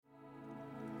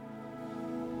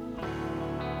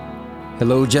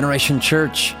Hello, Generation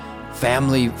Church,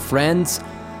 family, friends,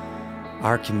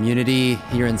 our community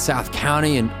here in South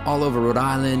County and all over Rhode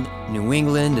Island, New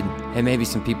England, and maybe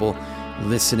some people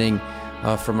listening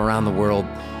from around the world.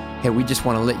 Hey, we just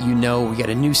want to let you know we got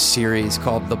a new series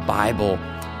called The Bible.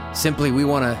 Simply, we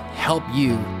want to help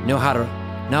you know how to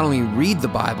not only read the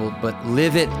Bible, but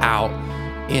live it out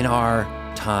in our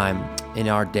time, in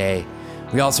our day.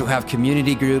 We also have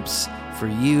community groups for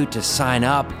you to sign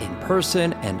up in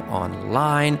person and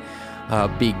online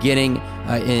beginning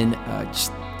in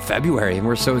just February. And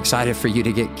we're so excited for you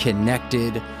to get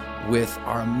connected with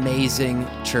our amazing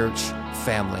church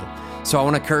family. So I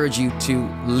want to encourage you to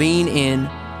lean in,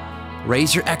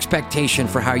 raise your expectation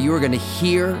for how you are going to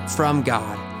hear from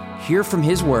God, hear from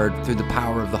His Word through the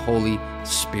power of the Holy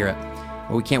Spirit.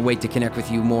 Well, we can't wait to connect with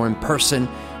you more in person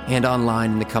and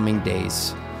online in the coming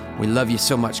days. We love you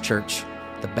so much, church.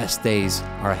 The best days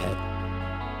are ahead.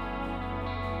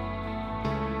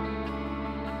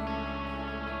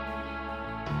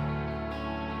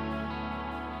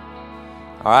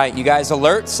 All right, you guys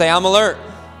alert? Say, I'm alert.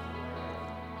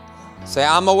 Say,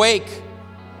 I'm awake.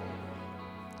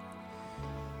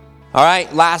 All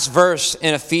right, last verse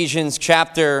in Ephesians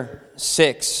chapter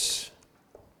 6.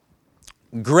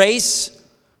 Grace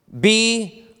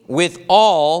be with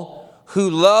all who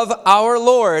love our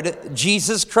Lord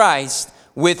Jesus Christ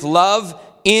with love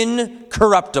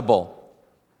incorruptible.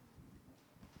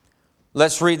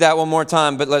 Let's read that one more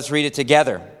time, but let's read it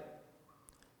together.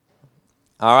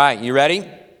 All right, you ready?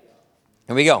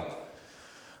 Here we go.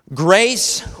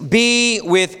 Grace be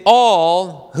with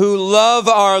all who love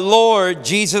our Lord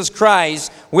Jesus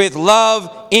Christ with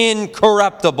love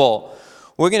incorruptible.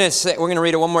 We're going to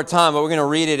read it one more time, but we're going to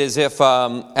read it as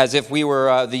if we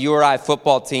were the URI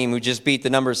football team who just beat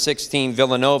the number 16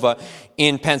 Villanova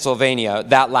in Pennsylvania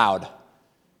that loud,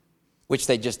 which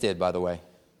they just did, by the way.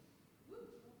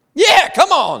 Yeah,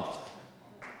 come on.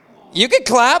 You can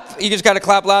clap. You just got to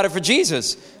clap louder for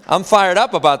Jesus. I'm fired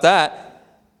up about that.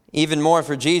 Even more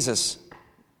for Jesus.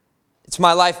 It's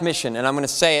my life mission, and I'm going to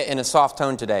say it in a soft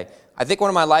tone today. I think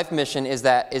one of my life mission is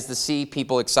to see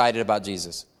people excited about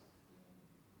Jesus.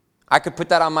 I could put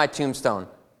that on my tombstone.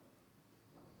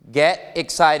 Get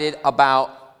excited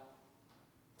about,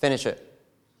 finish it.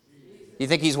 You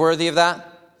think He's worthy of that?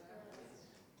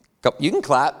 You can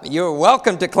clap. You're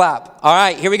welcome to clap. All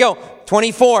right, here we go.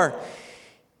 24.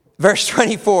 Verse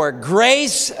 24,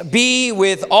 grace be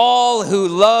with all who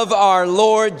love our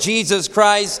Lord Jesus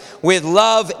Christ with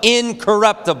love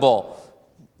incorruptible.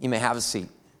 You may have a seat.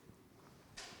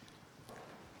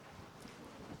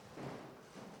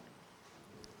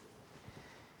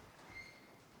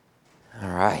 All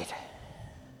right.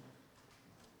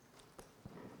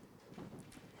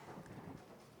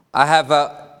 I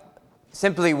have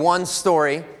simply one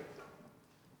story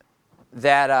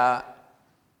that I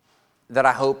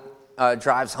hope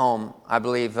drives home, I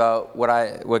believe,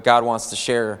 what God wants to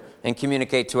share and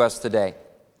communicate to us today.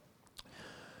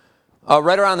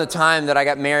 Right around the time that I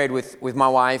got married with my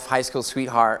wife, high school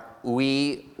sweetheart,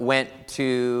 we had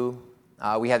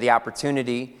the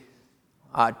opportunity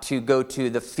to go to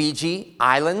the Fiji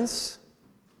Islands.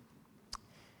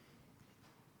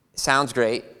 Sounds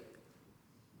great,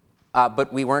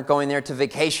 but we weren't going there to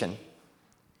vacation.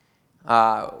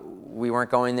 We weren't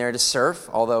going there to surf,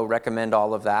 although recommend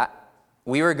all of that.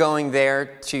 We were going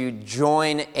there to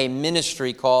join a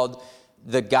ministry called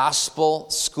the Gospel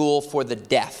School for the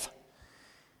Deaf.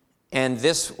 And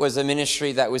this was a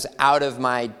ministry that was out of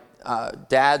my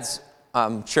dad's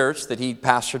church that he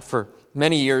pastored for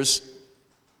many years,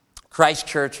 Christ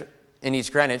Church in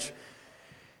East Greenwich.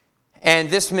 And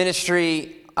this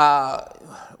ministry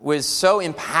was so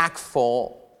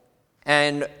impactful.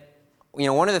 And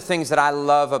one of the things that I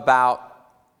love about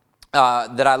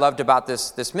loved about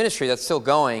this ministry that's still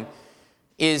going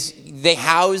is they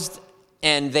housed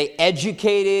and they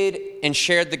educated and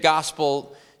shared the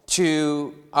gospel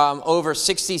to over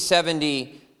 60,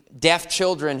 70 deaf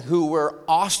children who were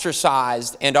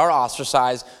ostracized and are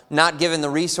ostracized, not given the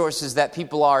resources that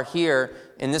people are here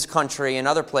in this country and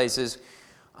other places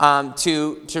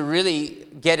to really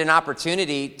get an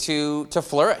opportunity to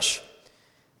flourish.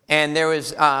 And there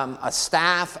was a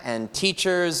staff and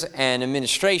teachers and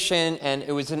administration, and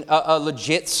it was a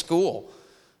legit school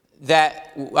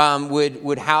that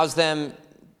would house them,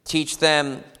 teach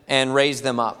them, and raise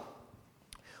them up.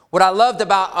 What I loved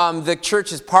about the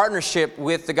church's partnership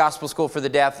with the Gospel School for the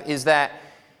Deaf is that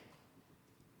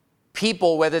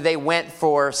people, whether they went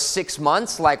for 6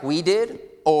 months like we did,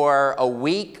 or a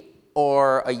week,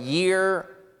 or a year,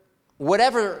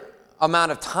 whatever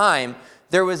amount of time,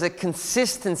 there was a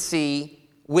consistency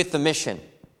with the mission.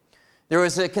 There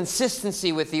was a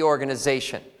consistency with the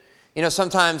organization. You know,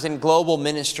 sometimes in global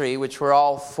ministry, which we're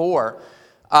all for,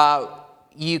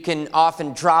 you can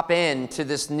often drop into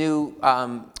this new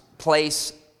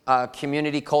place,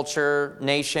 community, culture,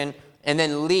 nation, and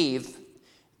then leave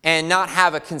and not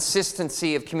have a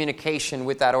consistency of communication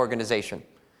with that organization.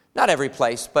 Not every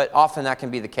place, but often that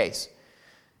can be the case.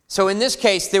 So in this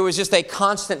case, there was just a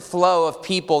constant flow of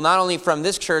people, not only from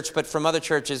this church, but from other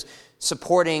churches,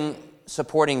 supporting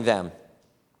them.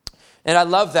 And I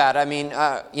love that. I mean,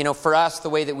 for us, the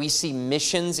way that we see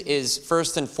missions is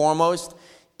first and foremost,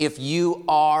 if you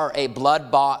are a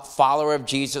blood-bought follower of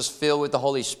Jesus filled with the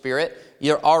Holy Spirit,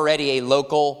 you're already a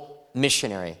local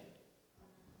missionary.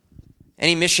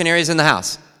 Any missionaries in the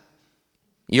house?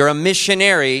 You're a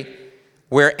missionary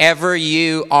wherever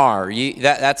you are.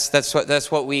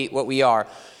 That's what we are.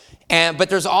 But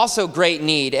there's also great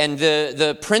need, and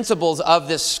the principals of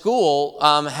this school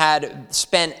had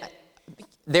spent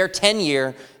their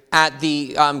tenure at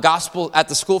the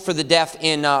School for the Deaf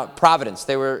in Providence.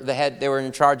 They were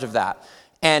in charge of that.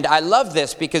 And I love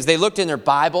this because they looked in their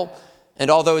Bible,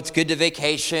 and although it's good to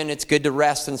vacation, it's good to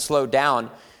rest and slow down,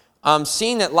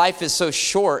 seeing that life is so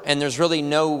short and there's really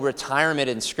no retirement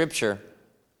in Scripture,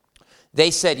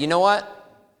 they said, you know what?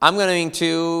 I'm going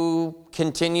to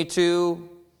continue to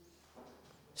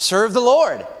serve the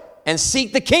Lord and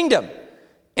seek the kingdom.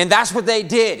 And that's what they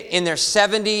did in their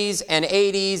 70s and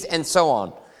 80s and so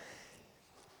on.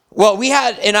 Well, we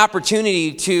had an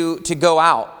opportunity to go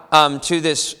out to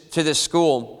this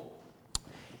school.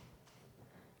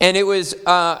 And it was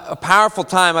a powerful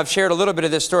time. I've shared a little bit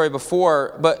of this story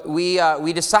before, but we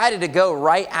decided to go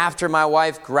right after my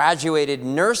wife graduated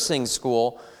nursing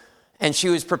school, and she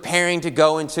was preparing to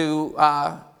go into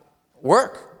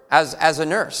work as a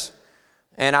nurse.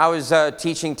 And I was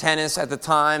teaching tennis at the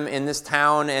time in this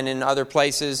town and in other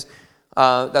places.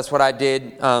 That's what I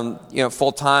did,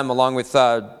 full time, along with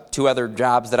 2 other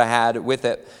jobs that I had with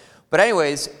it. But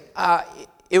anyways,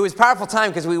 it was a powerful time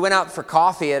because we went out for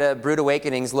coffee at a Brood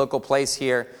Awakenings local place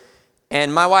here.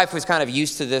 And my wife was kind of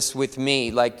used to this with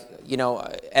me. Like,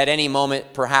 at any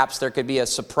moment, perhaps there could be a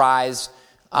surprise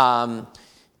and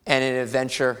an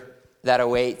adventure that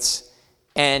awaits.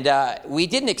 And we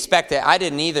didn't expect it. I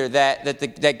didn't either,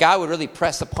 that God would really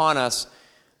press upon us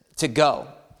to go.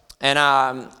 And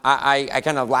I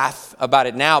kind of laugh about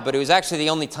it now, but it was actually the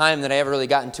only time that I ever really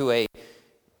got into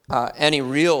any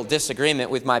real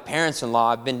disagreement with my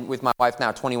parents-in-law. I've been with my wife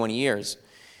now 21 years,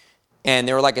 and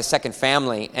they were like a second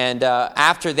family. And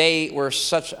after they were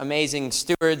such amazing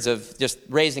stewards of just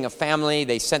raising a family,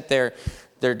 they sent their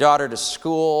daughter to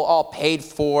school, all paid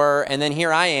for, and then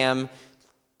here I am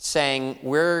saying,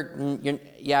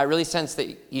 I really sense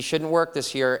that you shouldn't work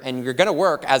this year, and you're going to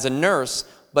work as a nurse,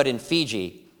 but in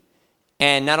Fiji.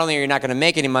 And not only are you not going to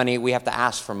make any money, we have to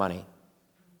ask for money.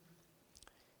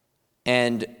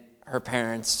 And her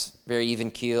parents, very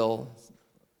even keel,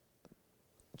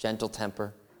 gentle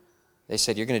temper, they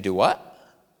said, you're going to do what?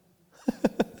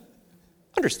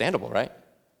 Understandable, right?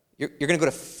 You're going to go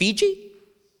to Fiji?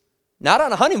 Not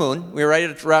on a honeymoon. We were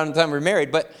right around the time we were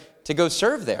married, but to go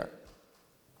serve there.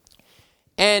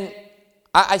 And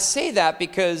I say that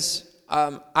because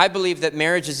I believe that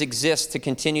marriages exist to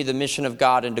continue the mission of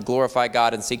God and to glorify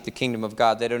God and seek the kingdom of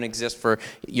God. They don't exist for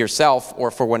yourself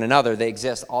or for one another. They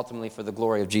exist ultimately for the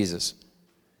glory of Jesus.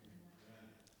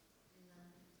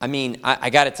 I mean,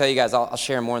 I got to tell you guys, I'll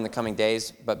share more in the coming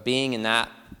days, but being in that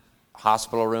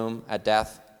hospital room at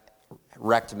death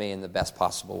wrecked me in the best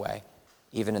possible way,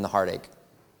 even in the heartache.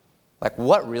 Like,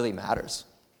 what really matters?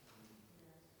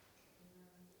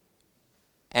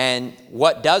 And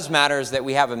what does matter is that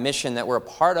we have a mission that we're a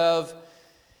part of.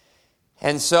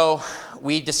 And so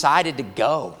we decided to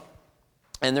go.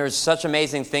 And there's such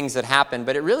amazing things that happened,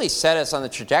 but it really set us on the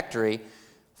trajectory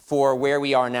for where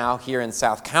we are now here in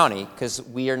South County, because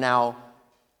we are now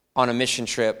on a mission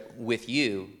trip with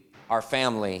you, our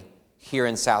family, here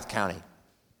in South County.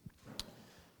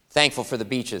 Thankful for the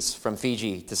beaches from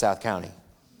Fiji to South County.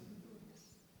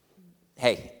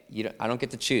 Hey, I don't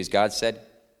get to choose. God said,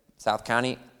 South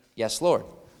County, yes, Lord.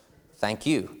 Thank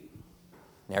you.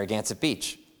 Narragansett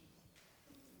Beach.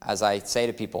 As I say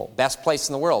to people, best place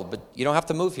in the world, but you don't have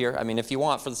to move here. I mean, if you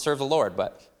want, for the serve of the Lord,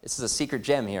 but this is a secret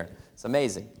gem here. It's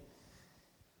amazing.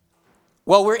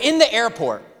 Well, we're in the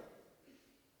airport,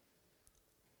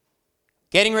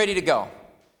 getting ready to go.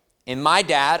 And my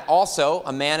dad, also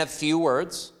a man of few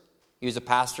words. He was a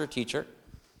pastor, teacher,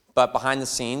 but behind the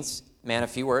scenes, man of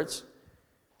few words.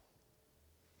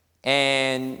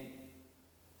 And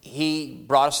he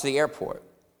brought us to the airport.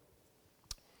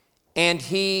 And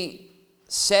he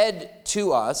said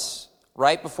to us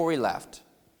right before we left,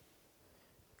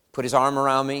 put his arm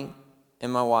around me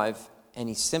and my wife, and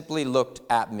he simply looked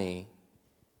at me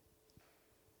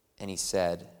and he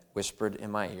said, whispered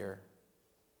in my ear,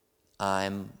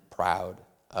 "I'm proud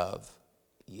of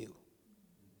you."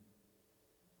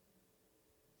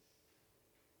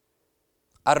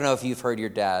 I don't know if you've heard your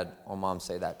dad or mom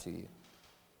say that to you.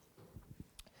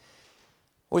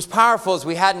 What was powerful is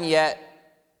we hadn't yet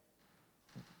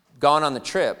gone on the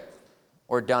trip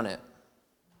or done it.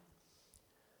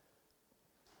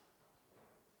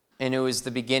 And it was the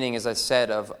beginning, as I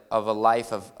said, of a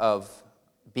life of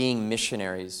being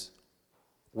missionaries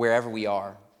wherever we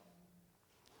are.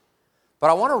 But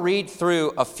I want to read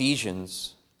through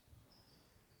Ephesians.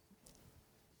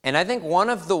 And I think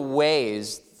one of the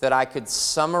ways that I could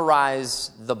summarize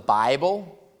the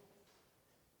Bible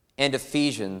and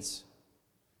Ephesians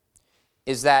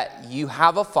is that you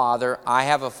have a father, I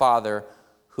have a father,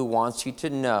 who wants you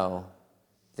to know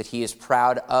that he is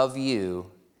proud of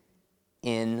you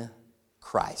in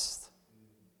Christ.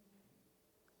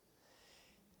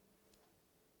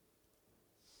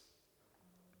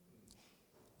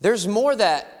 There's more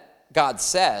that God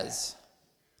says,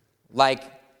 like,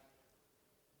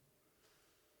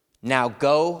 now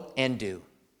go and do.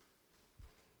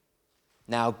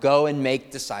 Now go and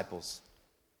make disciples.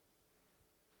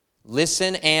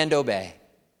 Listen and obey.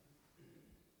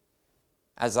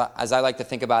 As I like to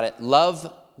think about it,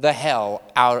 love the hell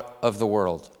out of the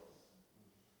world.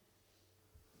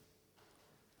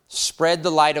 Spread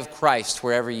the light of Christ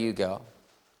wherever you go.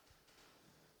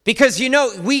 Because,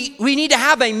 we need to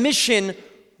have a mission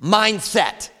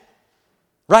mindset,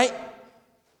 right?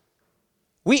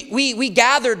 We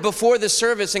gathered before the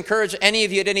service, encourage any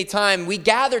of you at any time. We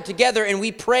gathered together and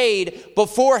we prayed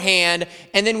beforehand,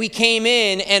 and then we came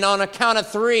in, and on a count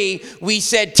of 3, we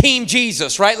said, Team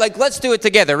Jesus, right? Like, let's do it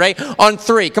together, right? On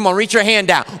 3. Come on, reach your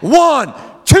hand out. 1,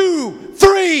 2,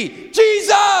 3,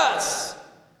 Jesus!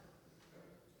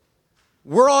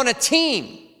 We're on a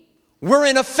team. We're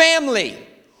in a family.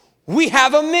 We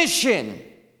have a mission.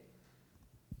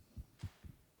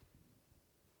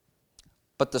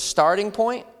 But the starting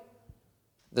point,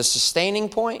 the sustaining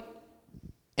point,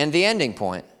 and the ending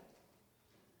point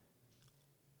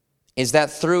is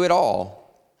that through it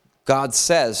all, God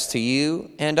says to you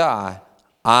and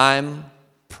I'm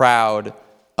proud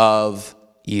of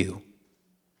you.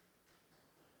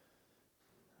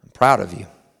 I'm proud of you.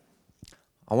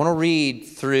 I want to read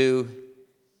through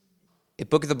a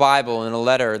book of the Bible and a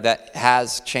letter that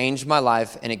has changed my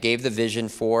life, and it gave the vision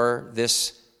for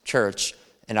this church,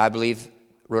 and I believe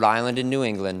Rhode Island and New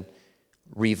England,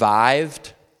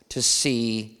 Revived to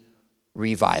See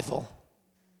Revival.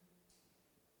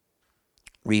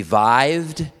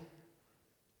 Revived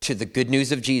to the good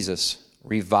news of Jesus.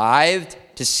 Revived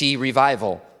to see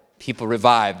revival. People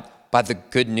revived by the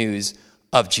good news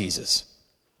of Jesus.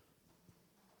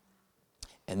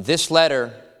 And this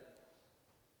letter,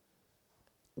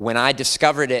 when I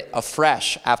discovered it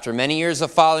afresh after many years of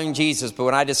following Jesus, but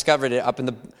when I discovered it up in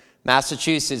the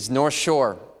Massachusetts North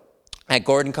Shore at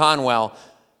Gordon Conwell,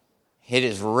 it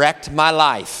has wrecked my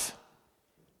life.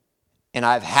 And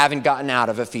I haven't gotten out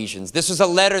of Ephesians. This is a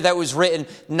letter that was written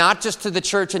not just to the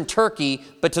church in Turkey,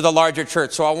 but to the larger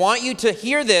church. So I want you to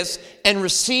hear this and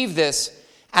receive this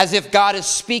as if God is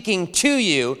speaking to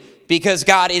you, because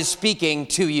God is speaking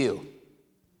to you.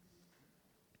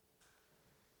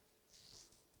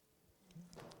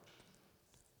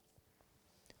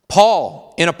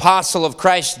 Paul, an apostle of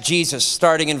Christ Jesus,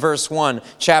 starting in verse 1,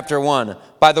 chapter 1,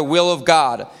 by the will of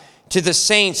God, to the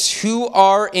saints who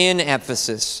are in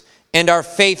Ephesus and are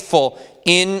faithful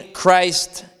in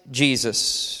Christ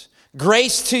Jesus.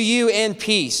 Grace to you and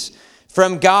peace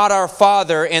from God our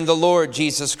Father and the Lord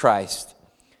Jesus Christ.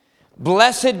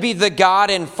 Blessed be the God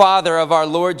and Father of our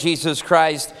Lord Jesus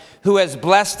Christ, who has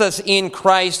blessed us in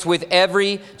Christ with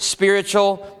every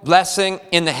spiritual blessing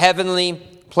in the heavenly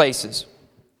places,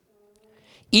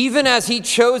 even as he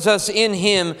chose us in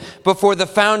him before the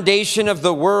foundation of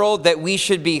the world, that we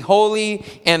should be holy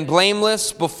and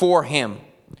blameless before him.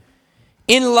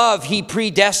 In love, he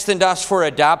predestined us for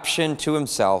adoption to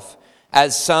himself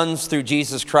as sons through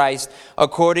Jesus Christ,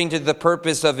 according to the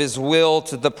purpose of his will,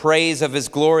 to the praise of his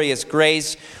glorious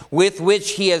grace, with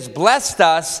which he has blessed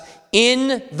us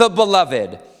in the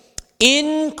beloved.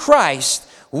 In Christ,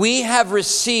 we have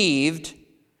received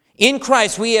In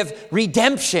Christ we have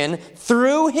redemption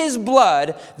through his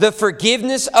blood, the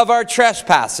forgiveness of our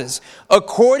trespasses,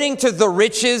 according to the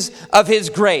riches of his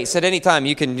grace. At any time,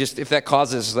 you can just, if that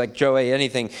causes like joy,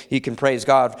 anything, you can praise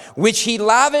God. Which he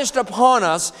lavished upon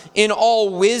us in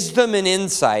all wisdom and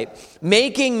insight,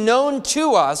 making known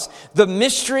to us the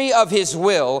mystery of his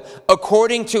will,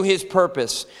 according to his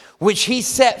purpose, which he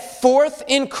set forth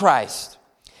in Christ,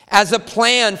 as a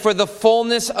plan for the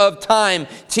fullness of time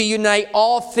to unite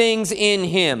all things in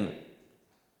him,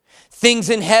 things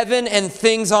in heaven and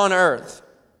things on earth.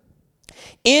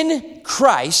 In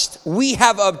Christ, we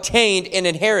have obtained an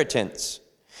inheritance.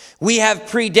 We have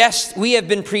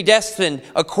been predestined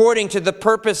according to the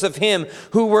purpose of him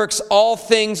who works all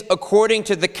things according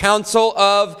to the counsel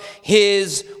of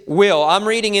his will. I'm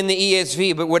reading in the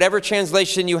ESV, but whatever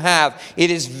translation you have, it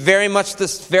is very much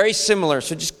very similar.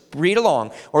 So just read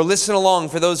along or listen along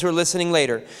for those who are listening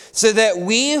later. So that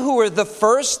we who are the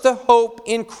first to hope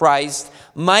in Christ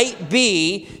might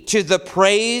be to the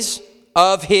praise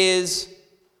of his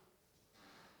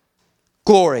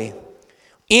glory.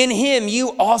 In him you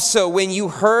also, when you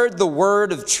heard the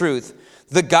word of truth,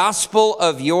 the gospel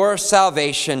of your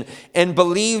salvation, and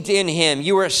believed in him,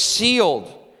 you are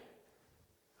sealed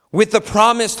with the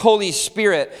promised Holy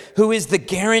Spirit, who is the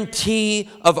guarantee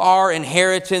of our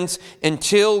inheritance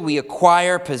until we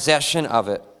acquire possession of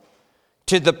it,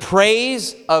 to the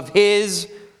praise of his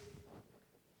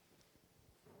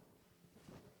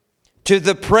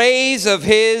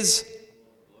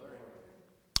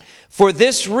For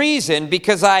this reason,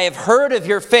 because I have heard of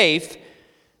your faith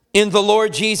in the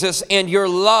Lord Jesus and your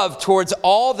love towards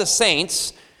all the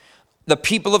saints, the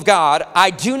people of God, I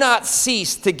do not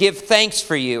cease to give thanks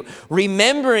for you,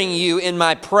 remembering you in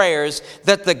my prayers,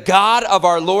 that the God of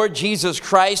our Lord Jesus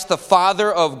Christ, the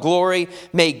Father of glory,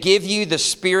 may give you the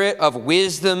spirit of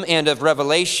wisdom and of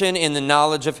revelation in the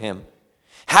knowledge of him,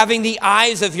 having the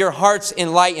eyes of your hearts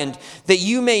enlightened, that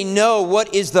you may know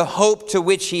what is the hope to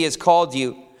which he has called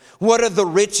you, what are the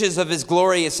riches of his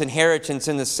glorious inheritance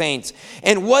in the saints,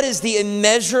 and what is the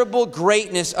immeasurable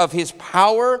greatness of his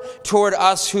power toward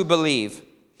us who believe,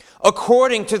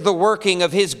 according to the working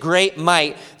of his great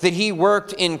might that he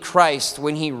worked in Christ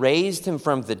when he raised him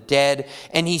from the dead,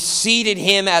 and he seated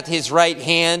him at his right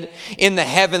hand in the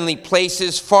heavenly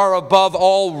places, far above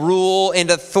all rule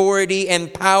and authority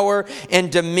and power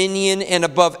and dominion, and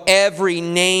above every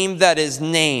name that is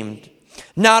named,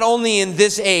 not only in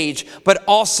this age, but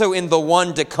also in the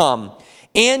one to come.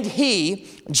 And he,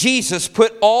 Jesus,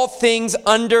 put all things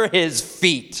under his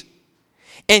feet,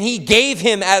 and he gave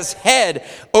him as head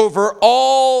over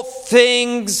all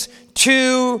things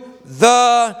to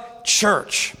the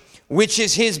church, which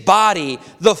is his body,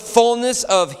 the fullness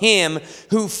of him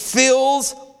who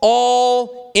fills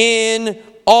all in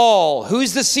all.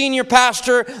 Who's the senior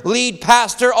pastor, lead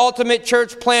pastor, ultimate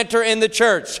church planter in the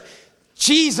church?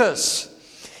 Jesus.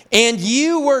 And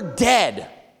you were dead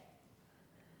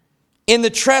in the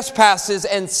trespasses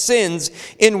and sins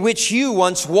in which you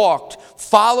once walked,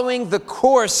 following the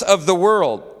course of the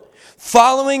world,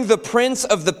 following the prince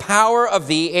of the power of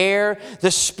the air,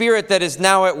 the spirit that is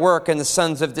now at work in the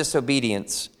sons of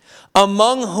disobedience,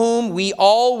 among whom we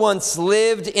all once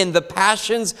lived in the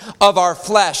passions of our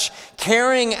flesh,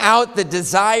 carrying out the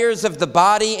desires of the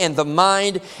body and the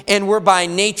mind, and were by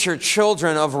nature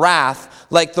children of wrath,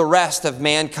 like the rest of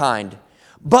mankind.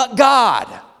 But God,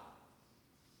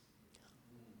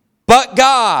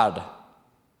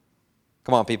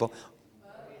 come on, people.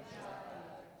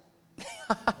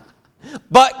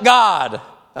 But God,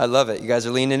 I love it. You guys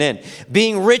are leaning in.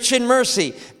 Being rich in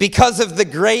mercy, because of the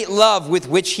great love with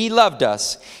which he loved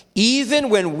us, even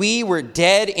when we were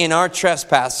dead in our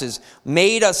trespasses,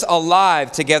 made us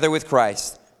alive together with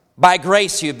Christ. By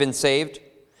grace you have been saved.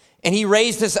 And he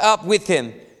raised us up with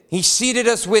him. He seated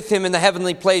us with him in the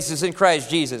heavenly places in Christ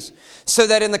Jesus, so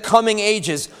that in the coming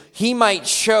ages he might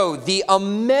show the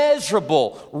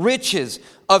immeasurable riches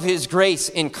of his grace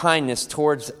and kindness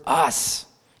towards us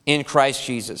in Christ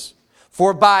Jesus.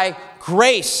 For by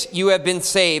grace you have been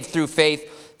saved through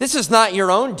faith. This is not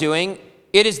your own doing.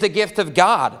 It is the gift of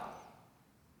God,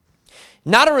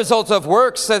 not a result of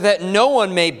works, so that no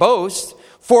one may boast.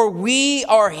 For we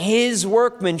are his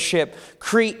workmanship,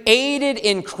 created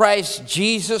in Christ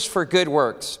Jesus for good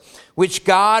works, which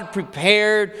God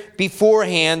prepared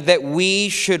beforehand that we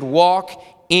should walk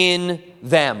in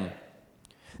them.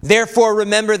 Therefore,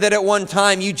 remember that at one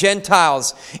time you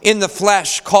Gentiles in the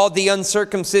flesh, called the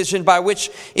uncircumcision, by which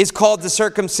is called the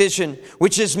circumcision,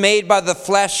 which is made by the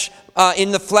flesh, in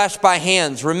the flesh by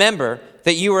hands. Remember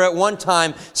that you were at one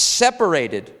time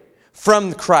separated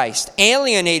from Christ,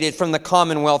 alienated from the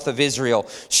commonwealth of Israel,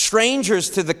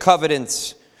 strangers to the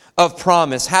covenants of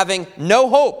promise, having no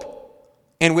hope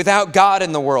and without God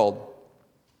in the world.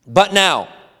 But now,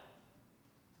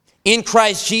 in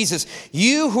Christ Jesus,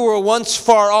 you who were once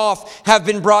far off have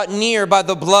been brought near by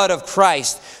the blood of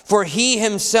Christ. For he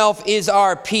himself is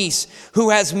our peace, who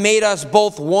has made us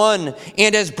both one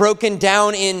and has broken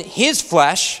down in his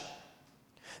flesh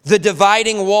the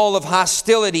dividing wall of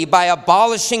hostility by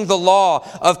abolishing the law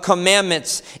of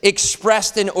commandments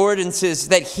expressed in ordinances,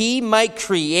 that he might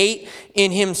create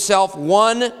in himself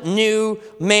one new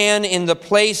man in the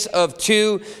place of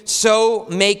two, so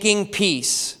making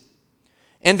peace.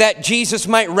 And that Jesus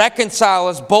might reconcile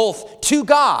us both to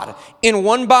God in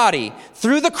one body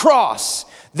through the cross,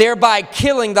 thereby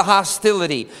killing the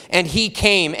hostility. And he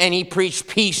came and he preached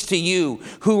peace to you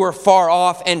who were far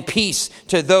off and peace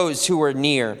to those who were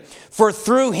near. For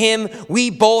through him we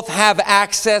both have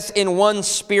access in one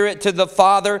spirit to the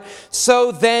Father.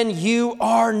 So then you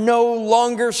are no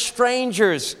longer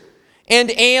strangers and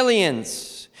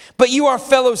aliens, but you are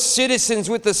fellow citizens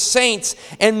with the saints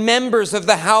and members of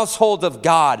the household of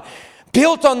God,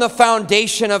 built on the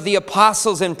foundation of the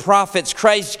apostles and prophets,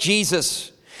 Christ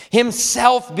Jesus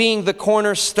himself being the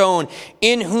cornerstone,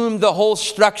 in whom the whole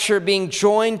structure being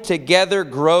joined together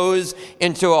grows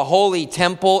into a holy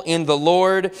temple in the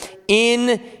Lord.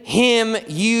 In him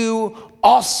you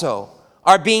also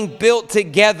are being built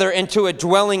together into a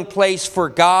dwelling place for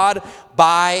God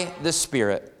by the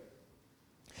Spirit.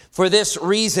 For this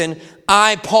reason,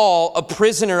 I, Paul, a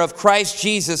prisoner of Christ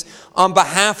Jesus, on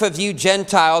behalf of you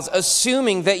Gentiles,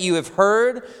 assuming that you have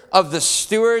heard of the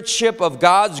stewardship of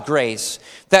God's grace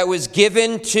that was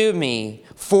given to me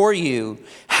for you,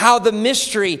 how the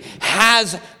mystery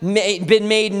has been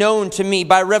made known to me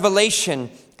by revelation,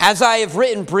 as I have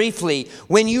written briefly.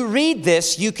 When you read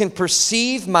this, you can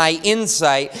perceive my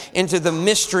insight into the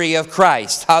mystery of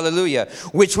Christ, hallelujah,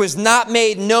 which was not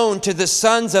made known to the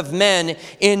sons of men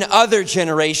in other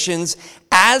generations,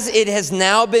 as it has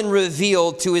now been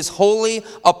revealed to his holy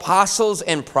apostles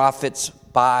and prophets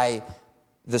by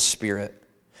the Spirit.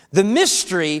 The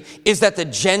mystery is that the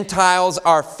Gentiles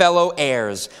are fellow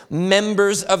heirs,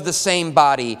 members of the same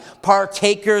body,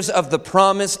 partakers of the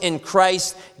promise in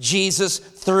Christ Jesus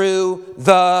through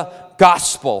the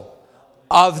gospel.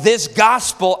 Of this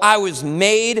gospel I was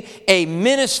made a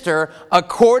minister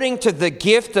according to the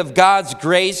gift of God's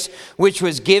grace, which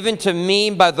was given to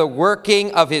me by the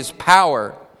working of his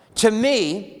power. To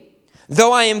me,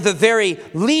 though I am the very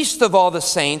least of all the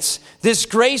saints, this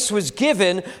grace was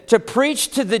given to preach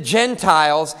to the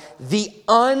Gentiles the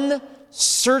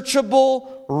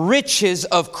unsearchable riches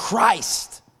of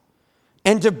Christ,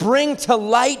 and to bring to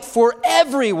light for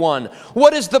everyone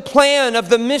what is the plan of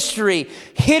the mystery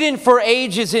hidden for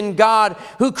ages in God,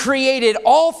 who created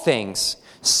all things,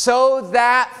 so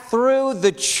that through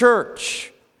the church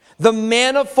the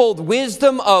manifold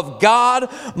wisdom of God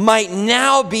might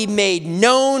now be made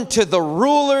known to the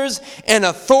rulers and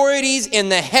authorities in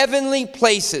the heavenly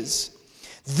places.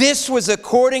 This was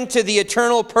according to the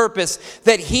eternal purpose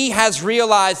that he has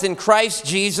realized in Christ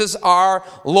Jesus our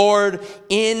Lord,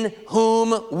 in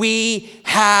whom we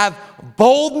have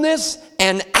boldness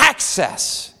and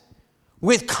access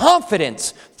with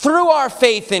confidence through our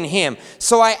faith in him.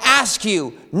 So I ask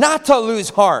you not to lose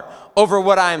heart over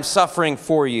what I am suffering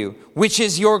for you, which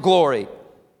is your glory.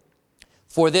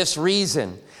 For this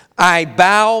reason, I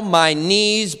bow my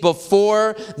knees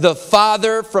before the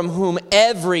Father, from whom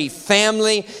every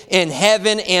family in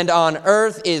heaven and on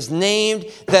earth is named,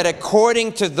 that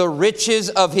according to the riches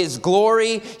of his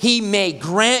glory, he may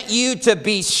grant you to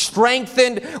be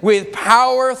strengthened with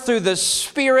power through the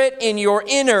Spirit in your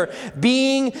inner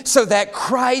being, so that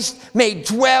Christ may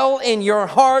dwell in your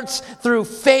hearts through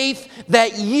faith,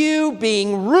 that you,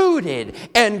 being rooted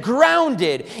and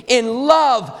grounded in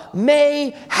love,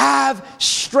 may have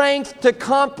strength to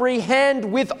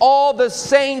comprehend with all the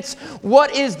saints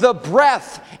what is the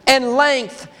breadth and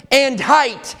length and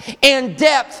height and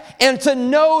depth, and to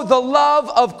know the love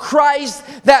of Christ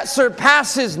that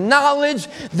surpasses knowledge,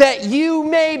 that you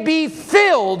may be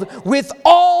filled with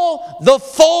all the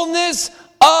fullness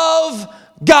of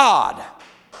God.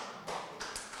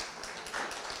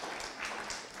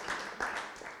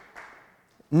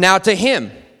 Now to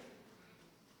him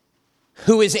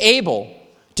who is able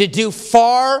to do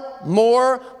far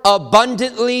more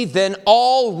abundantly than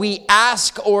all we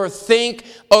ask or think,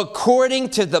 according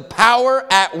to the power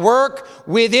at work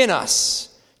within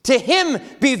us. To him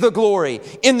be the glory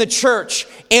in the church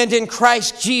and in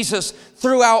Christ Jesus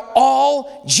throughout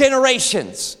all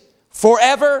generations,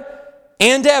 forever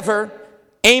and ever.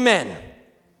 Amen.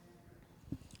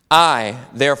 I,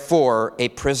 therefore, a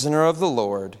prisoner of the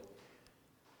Lord,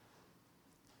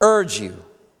 urge you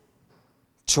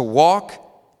to walk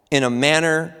in a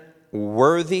manner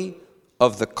worthy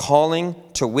of the calling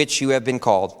to which you have been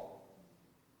called,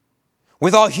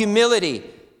 with all humility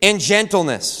and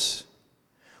gentleness,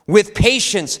 with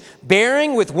patience,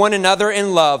 bearing with one another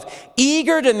in love,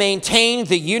 eager to maintain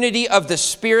the unity of the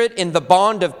Spirit in the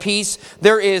bond of peace.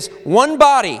 There is one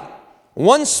body,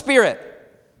 one Spirit,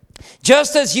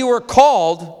 just as you were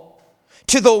called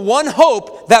to the one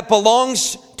hope that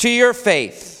belongs to your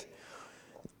faith,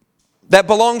 that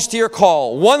belongs to your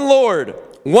call. One Lord,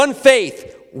 one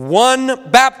faith,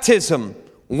 one baptism,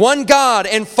 one God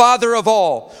and Father of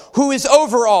all, who is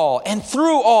over all and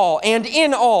through all and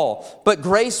in all. But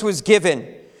grace was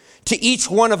given to each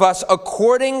one of us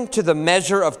according to the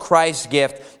measure of Christ's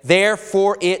gift.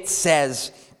 Therefore it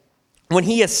says, when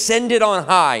he ascended on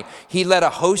high, he led a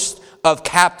host of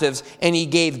captives and he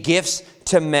gave gifts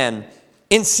to men.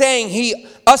 In saying he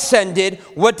ascended,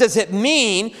 what does it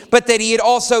mean but that he had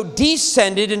also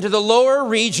descended into the lower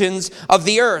regions of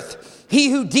the earth? He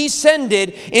who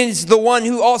descended is the one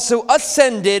who also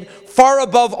ascended far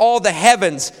above all the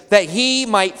heavens, that he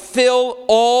might fill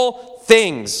all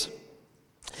things.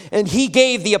 And he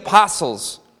gave the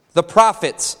apostles, the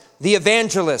prophets, the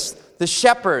evangelists, the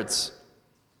shepherds,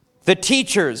 the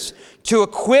teachers, to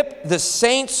equip the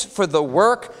saints for the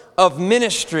work of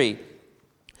ministry,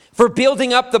 for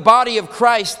building up the body of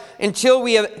Christ until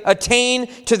we attain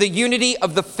to the unity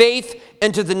of the faith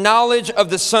and to the knowledge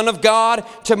of the Son of God,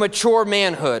 to mature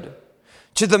manhood,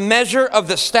 to the measure of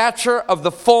the stature of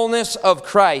the fullness of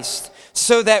Christ,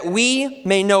 so that we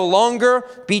may no longer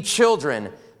be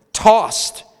children,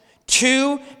 tossed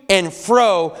to and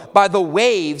fro by the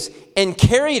waves and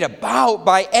carried about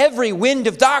by every wind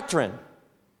of doctrine,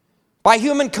 by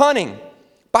human cunning,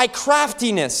 by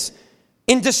craftiness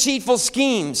in deceitful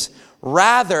schemes,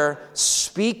 rather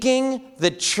speaking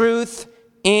the truth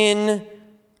in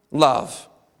love.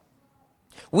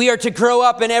 We are to grow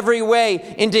up in every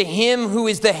way into him who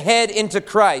is the head, into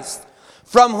Christ,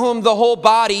 from whom the whole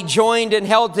body, joined and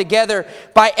held together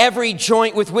by every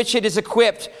joint with which it is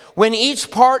equipped, when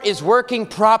each part is working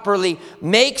properly,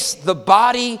 makes the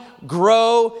body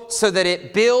grow so that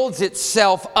it builds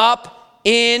itself up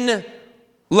in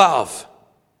love.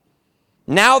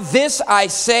 Now this I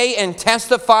say and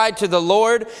testify to the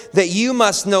Lord, that you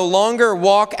must no longer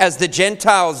walk as the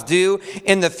Gentiles do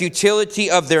in the futility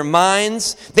of their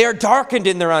minds. They are darkened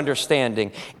in their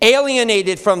understanding,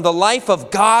 alienated from the life of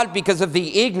God because of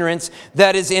the ignorance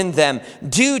that is in them,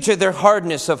 due to their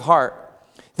hardness of heart.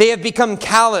 They have become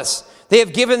callous. They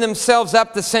have given themselves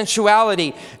up to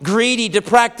sensuality, greedy to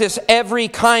practice every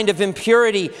kind of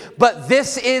impurity. But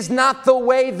this is not the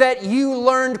way that you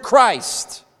learned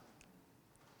Christ.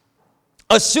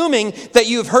 Assuming that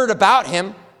you have heard about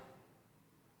him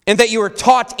and that you are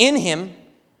taught in him,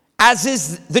 as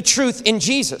is the truth in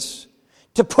Jesus,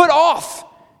 to put off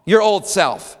your old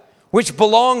self, which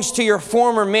belongs to your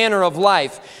former manner of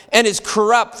life and is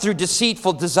corrupt through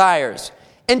deceitful desires,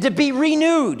 and to be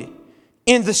renewed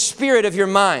in the spirit of your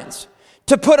minds,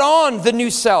 to put on the new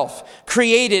self,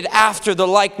 created after the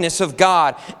likeness of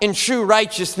God in true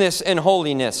righteousness and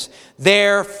holiness.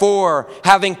 Therefore,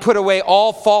 having put away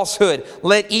all falsehood,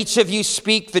 let each of you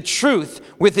speak the truth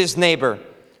with his neighbor.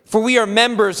 For we are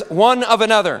members one of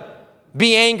another.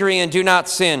 Be angry and do not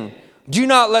sin. Do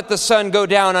not let the sun go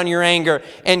down on your anger,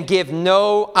 and give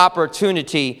no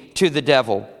opportunity to the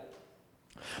devil.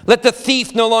 Let the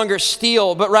thief no longer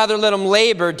steal, but rather let him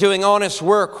labor, doing honest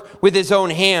work with his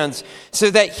own hands, so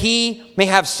that he may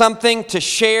have something to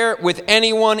share with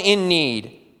anyone in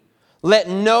need. Let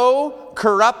no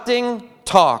corrupting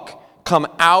talk come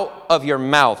out of your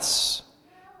mouths.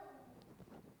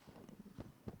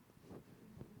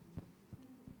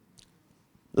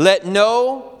 Let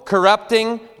no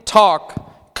corrupting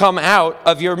talk come out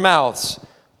of your mouths,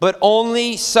 but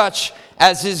only such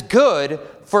as is good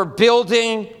for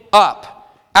building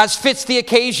up, as fits the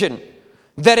occasion,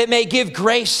 that it may give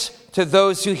grace to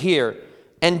those who hear.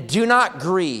 And do not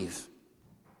grieve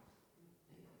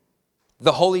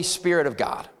the Holy Spirit of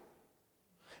God,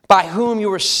 by whom you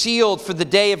were sealed for the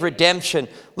day of redemption.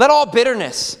 Let all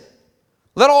bitterness,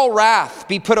 let all wrath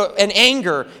be put, and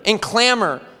anger, and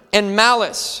clamor, and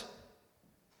malice,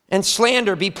 and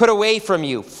slander be put away from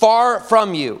you, far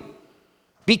from you.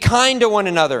 Be kind to one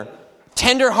another,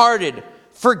 tender-hearted,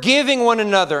 forgiving one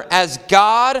another, as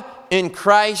God in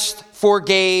Christ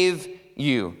forgave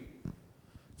you.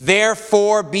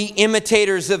 Therefore, be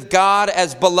imitators of God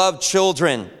as beloved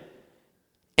children,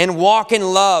 and walk in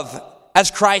love as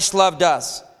Christ loved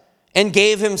us and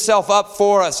gave himself up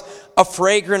for us, a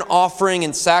fragrant offering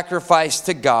and sacrifice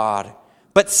to God,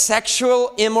 but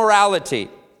sexual immorality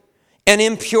and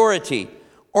impurity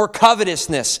or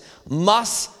covetousness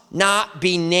must not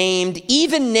be named,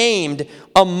 even named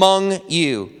among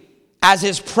you, as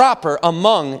is proper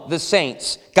among the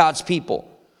saints, God's people.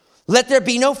 Let there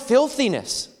be no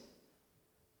filthiness,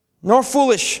 nor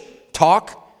foolish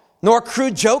talk, nor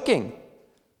crude joking,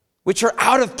 which are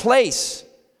out of place,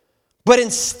 but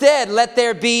instead let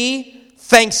there be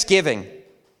thanksgiving.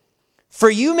 For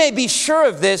you may be sure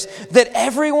of this, that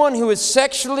everyone who is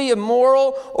sexually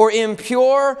immoral or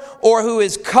impure or who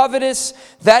is covetous,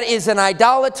 that is an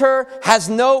idolater, has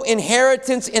no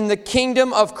inheritance in the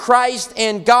kingdom of Christ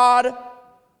and God.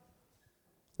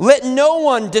 Let no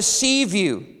one deceive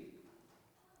you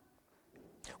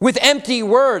with empty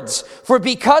words, for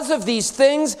because of these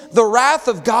things, the wrath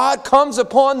of God comes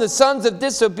upon the sons of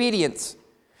disobedience.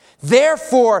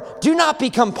 Therefore, do not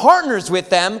become partners with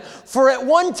them, for at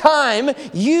one time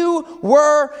you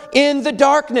were in the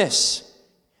darkness,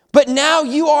 but now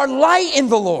you are light in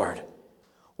the Lord.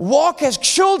 Walk as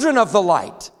children of the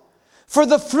light, for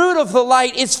the fruit of the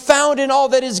light is found in all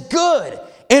that is good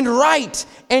and right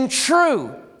and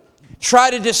true.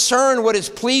 Try to discern what is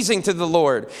pleasing to the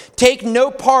Lord. Take no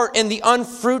part in the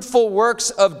unfruitful works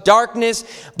of darkness,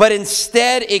 but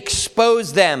instead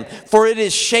expose them. For it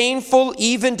is shameful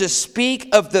even to speak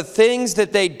of the things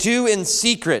that they do in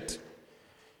secret.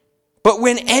 But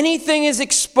when anything is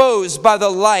exposed by the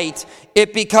light,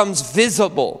 it becomes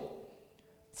visible.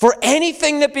 For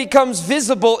anything that becomes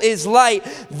visible is light.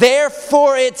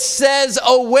 Therefore it says,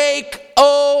 awake,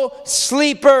 O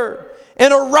sleeper,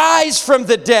 and arise from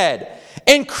the dead,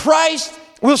 and Christ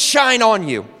will shine on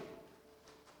you.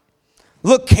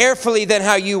 Look carefully then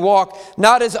how you walk,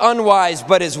 not as unwise,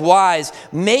 but as wise,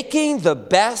 making the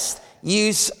best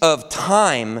use of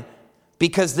time,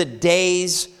 because the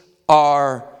days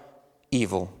are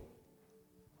evil.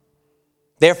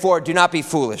 Therefore, do not be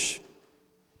foolish,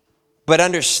 but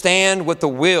understand what the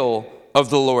will of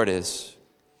the Lord is.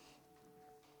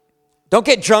 Don't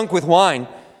get drunk with wine,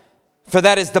 for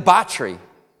that is debauchery,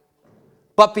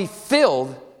 but be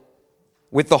filled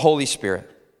with the Holy Spirit,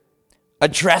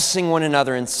 addressing one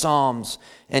another in psalms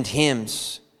and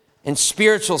hymns and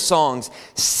spiritual songs,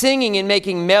 singing and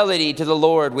making melody to the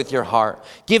Lord with your heart,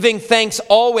 giving thanks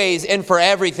always and for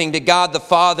everything to God the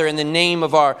Father in the name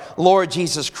of our Lord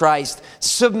Jesus Christ,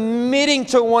 submitting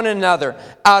to one another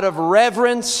out of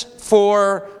reverence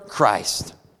for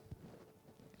Christ.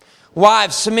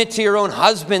 Wives, submit to your own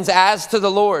husbands as to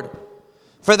the Lord.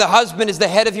 For the husband is the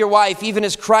head of your wife, even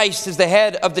as Christ is the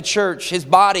head of the church, his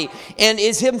body, and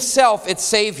is himself its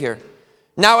Savior.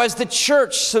 Now as the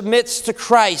church submits to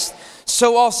Christ,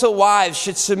 so also wives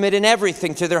should submit in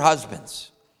everything to their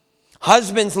husbands.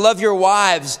 Husbands, love your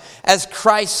wives as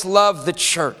Christ loved the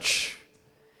church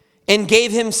and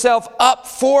gave himself up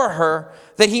for her,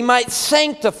 that he might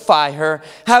sanctify her,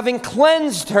 having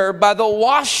cleansed her by the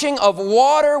washing of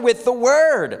water with the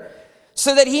word,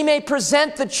 so that he may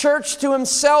present the church to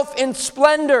himself in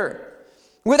splendor,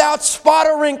 without spot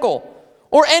or wrinkle,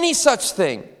 or any such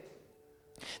thing,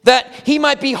 that he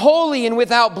might be holy and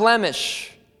without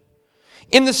blemish.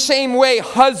 In the same way,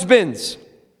 husbands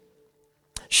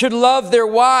should love their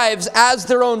wives as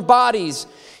their own bodies.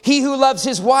 He who loves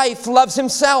his wife loves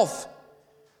himself.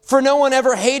 For no one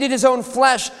ever hated his own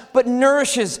flesh, but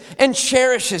nourishes and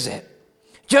cherishes it,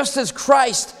 just as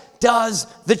Christ does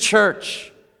the church.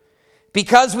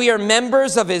 Because we are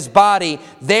members of his body,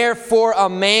 therefore a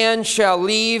man shall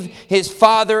leave his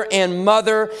father and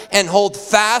mother and hold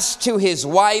fast to his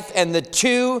wife, and the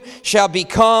two shall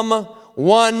become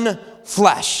one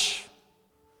flesh.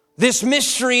 This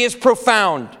mystery is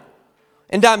profound,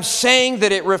 and I'm saying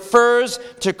that it refers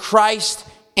to Christ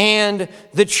and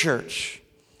the church.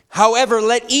 However,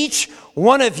 let each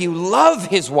one of you love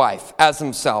his wife as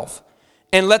himself,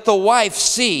 and let the wife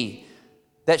see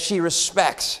that she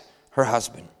respects her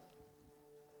husband.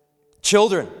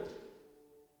 Children,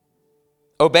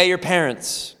 obey your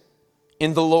parents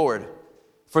in the Lord,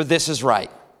 for this is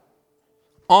right.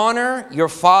 Honor your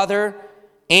father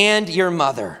and your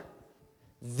mother.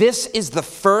 This is the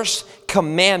first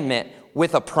commandment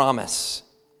with a promise,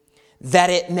 that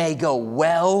it may go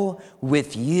well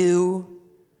with you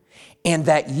and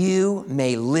that you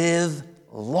may live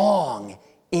long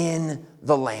in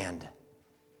the land.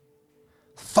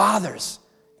 Fathers,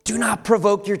 do not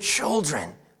provoke your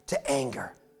children to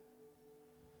anger,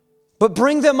 but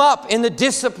bring them up in the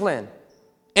discipline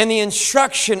and the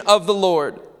instruction of the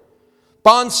Lord.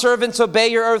 Bondservants, obey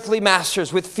your earthly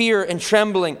masters with fear and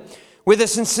trembling, with a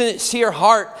sincere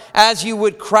heart, as you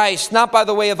would Christ, not by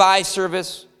the way of eye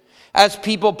service, as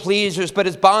people pleasers, but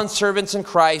as bondservants in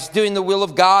Christ, doing the will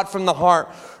of God from the heart,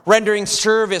 rendering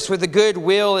service with a good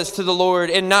will as to the Lord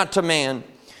and not to man,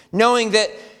 knowing that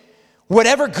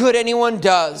whatever good anyone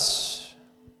does,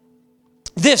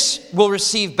 this will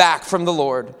receive back from the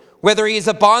Lord. Whether he is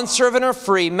a bondservant or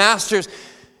free, masters,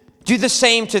 do the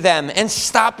same to them and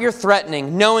stop your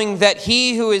threatening, knowing that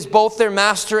he who is both their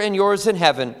master and yours in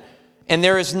heaven, and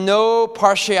there is no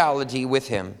partiality with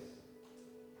him.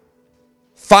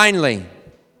 Finally,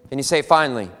 can you say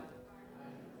finally?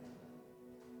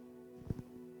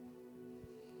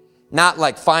 Not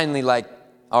like finally, like,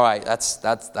 all right,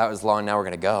 that was long, now we're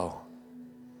going to go.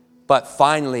 But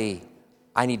finally,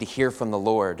 I need to hear from the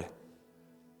Lord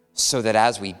so that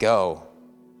as we go,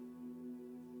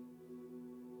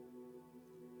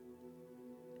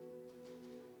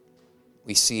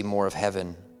 we see more of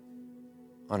heaven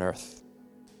on earth.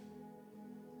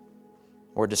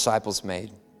 More disciples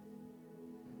made.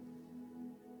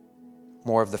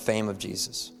 More of the fame of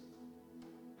Jesus.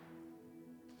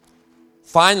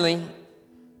 Finally,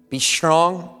 be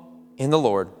strong in the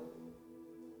Lord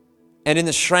and in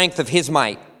the strength of his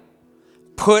might.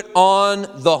 Put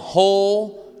on the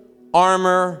whole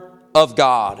armor of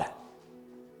God,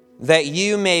 that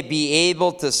you may be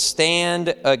able to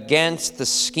stand against the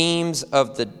schemes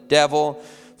of the devil.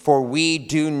 For we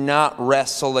do not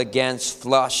wrestle against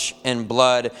flesh and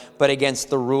blood, but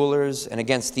against the rulers and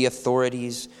against the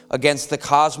authorities, against the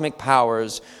cosmic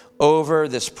powers over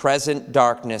this present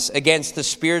darkness, against the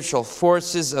spiritual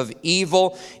forces of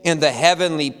evil in the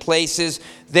heavenly places.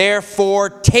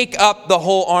 Therefore, take up the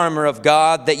whole armor of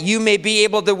God, that you may be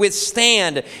able to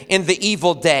withstand in the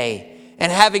evil day.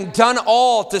 And having done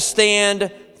all to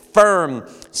stand firm,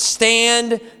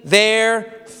 stand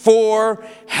therefore,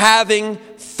 having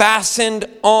fastened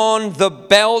on the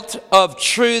belt of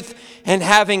truth, and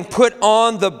having put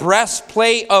on the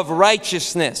breastplate of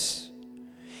righteousness,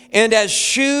 and as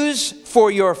shoes for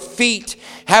your feet,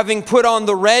 having put on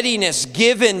the readiness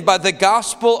given by the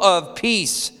gospel of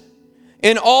peace.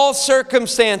 In all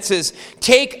circumstances,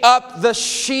 take up the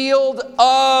shield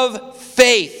of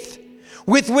faith,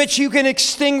 with which you can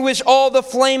extinguish all the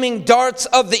flaming darts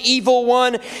of the evil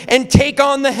one, and take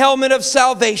on the helmet of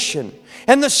salvation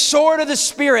and the sword of the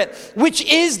Spirit, which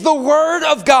is the word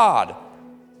of God,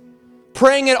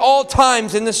 praying at all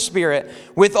times in the Spirit,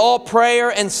 with all prayer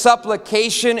and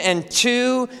supplication, and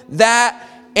to that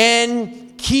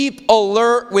end keep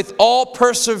alert with all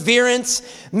perseverance,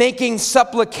 making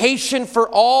supplication for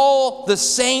all the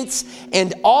saints,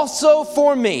 and also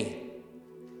for me,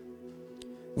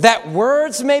 that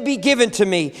words may be given to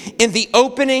me in the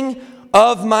opening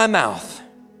of my mouth,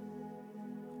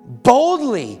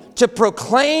 boldly to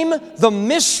proclaim the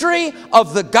mystery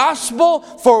of the gospel,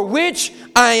 for which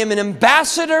I am an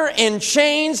ambassador in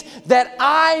chains, that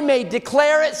I may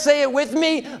declare it, say it with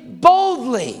me,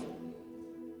 boldly,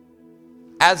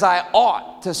 as I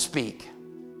ought to speak,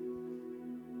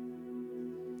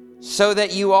 so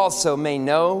that you also may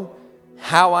know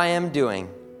how I am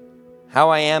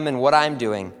and what I'm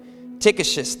doing.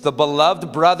 Tychicus, the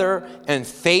beloved brother and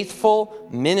faithful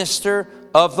minister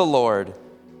of the Lord.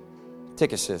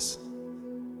 Tychicus.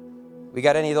 We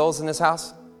got any of those in this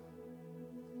house?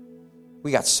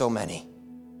 We got so many.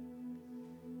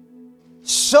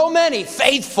 So many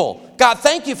faithful. God,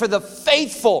 thank you for the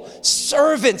faithful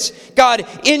servants, God,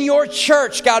 in your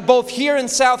church, God, both here in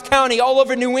South County, all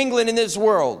over New England, in this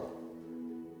world.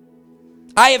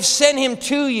 I have sent him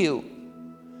to you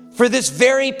for this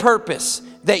very purpose,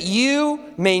 that you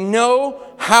may know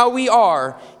how we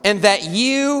are, and that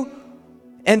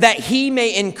he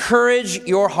may encourage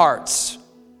your hearts.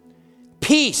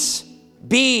 Peace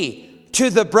be to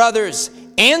the brothers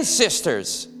and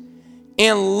sisters,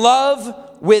 and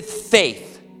love with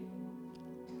faith,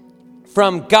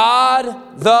 from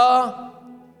God the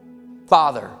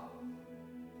Father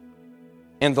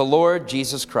and the Lord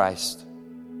Jesus Christ.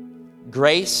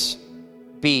 Grace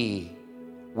be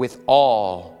with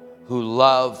all who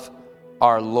love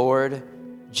our Lord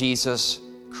Jesus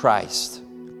Christ,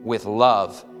 with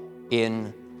love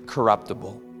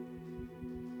incorruptible.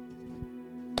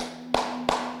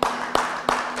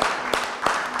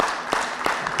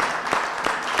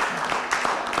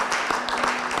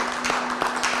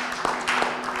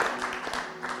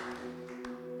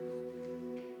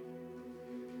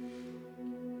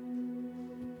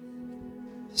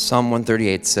 Psalm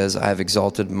 138 says, I have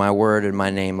exalted my word and my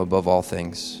name above all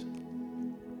things.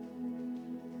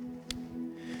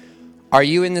 Are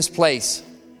you in this place,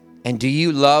 and do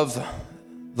you love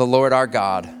the Lord our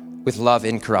God with love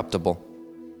incorruptible?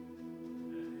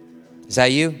 Is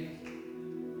that you?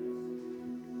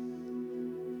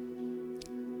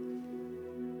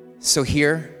 So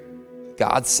hear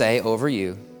God say over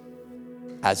you,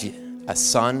 as a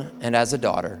son and as a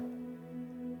daughter,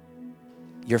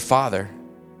 your Father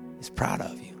is proud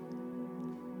of you.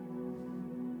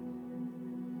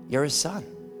 You're his son.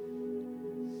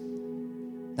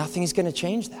 Nothing's going to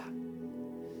change that.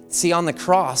 See, on the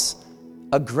cross,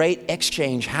 a great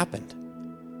exchange happened.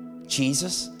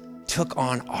 Jesus took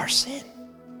on our sin.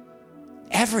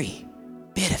 Every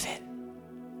bit of it.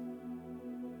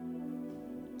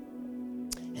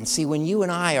 And see, when you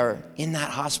and I are in that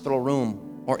hospital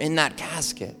room or in that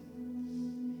casket,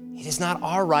 it is not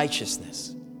our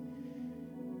righteousness.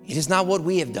 It is not what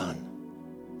we have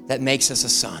done that makes us a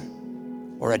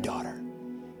son or a daughter.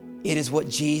 It is what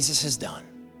Jesus has done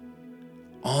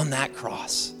on that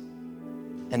cross,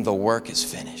 and the work is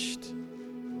finished.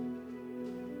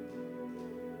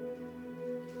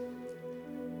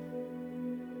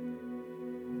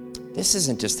 This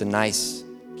isn't just a nice,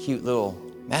 cute little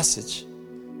message.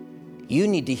 You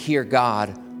need to hear God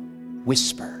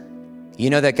whisper. You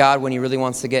know that God, when he really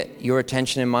wants to get your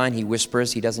attention in mind, he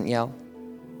whispers, he doesn't yell.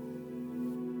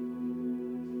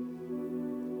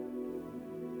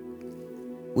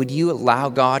 Would you allow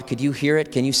God? Could you hear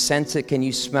it? Can you sense it? Can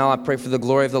you smell? I pray for the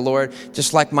glory of the Lord.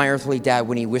 Just like my earthly dad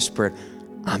when he whispered,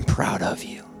 I'm proud of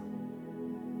you.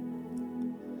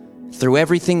 Through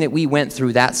everything that we went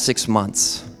through that 6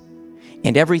 months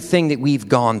and everything that we've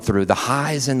gone through, the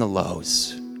highs and the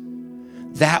lows,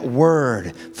 that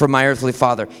word from my earthly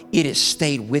father, it has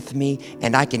stayed with me,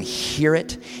 and I can hear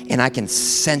it and I can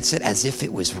sense it as if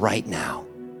it was right now.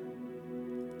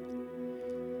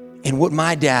 And what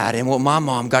my dad and what my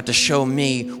mom got to show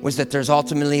me was that there's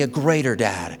ultimately a greater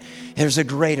dad. There's a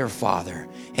greater father.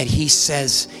 And he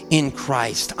says, in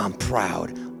Christ, I'm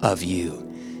proud of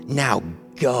you. Now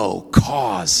go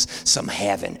cause some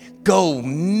heaven. Go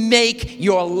make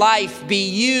your life be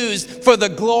used for the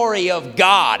glory of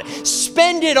God.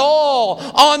 Spend it all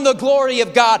on the glory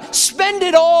of God. Spend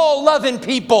it all loving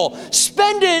people.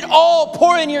 Spend it all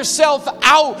pouring yourself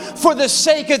out for the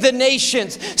sake of the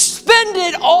nations. Spend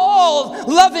it all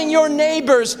loving your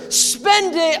neighbors.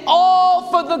 Spend it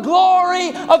all for the glory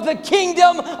of the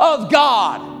kingdom of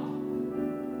God.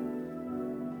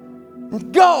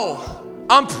 Go.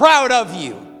 I'm proud of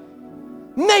you.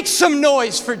 Make some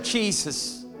noise for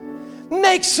Jesus.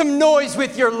 Make some noise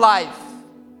with your life.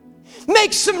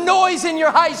 Make some noise in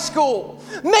your high school.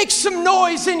 Make some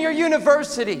noise in your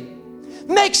university.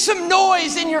 Make some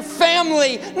noise in your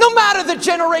family, no matter the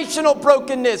generational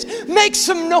brokenness. Make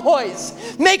some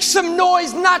noise. Make some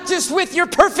noise not just with your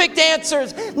perfect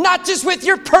answers, not just with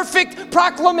your perfect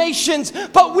proclamations,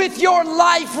 but with your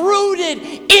life rooted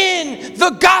in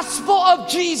the gospel of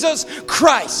Jesus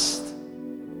Christ.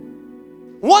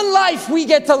 One life we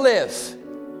get to live.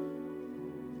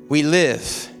 We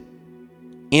live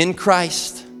in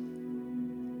Christ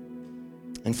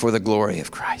and for the glory of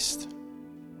Christ.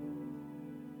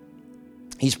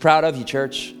 He's proud of you,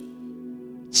 church.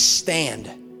 Stand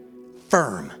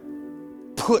firm.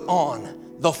 Put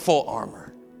on the full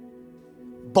armor.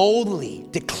 Boldly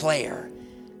declare,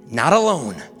 not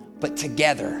alone, but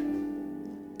together.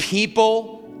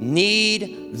 People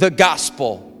need the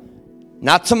gospel.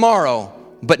 Not tomorrow,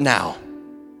 but now.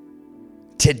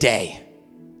 Today.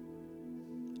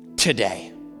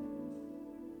 Today.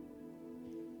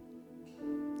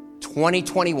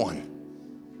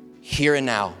 2021. Here and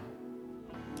now.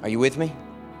 Are you with me?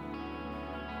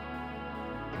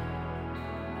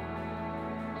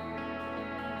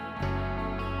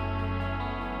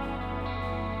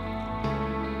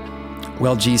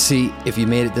 Well, GC, if you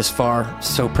made it this far,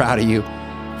 so proud of you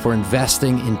for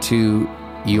investing into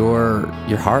your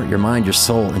heart, your mind, your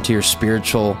soul, into your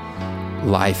spiritual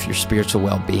life, your spiritual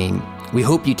well-being. We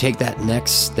hope you take that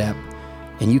next step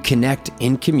and you connect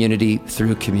in community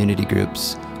through community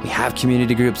groups. We have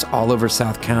community groups all over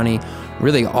South County,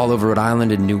 really all over Rhode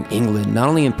Island and New England, not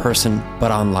only in person,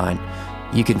 but online.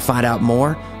 You can find out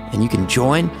more and you can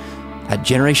join at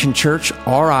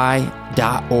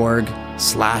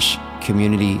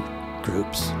generationchurchri.org/community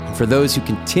groups. And for those who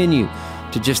continue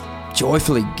to just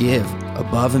joyfully give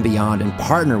above and beyond and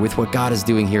partner with what God is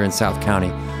doing here in South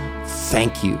County,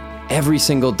 thank you. Every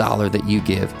single dollar that you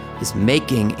give is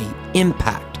making an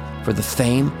impact for the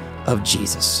fame of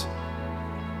Jesus.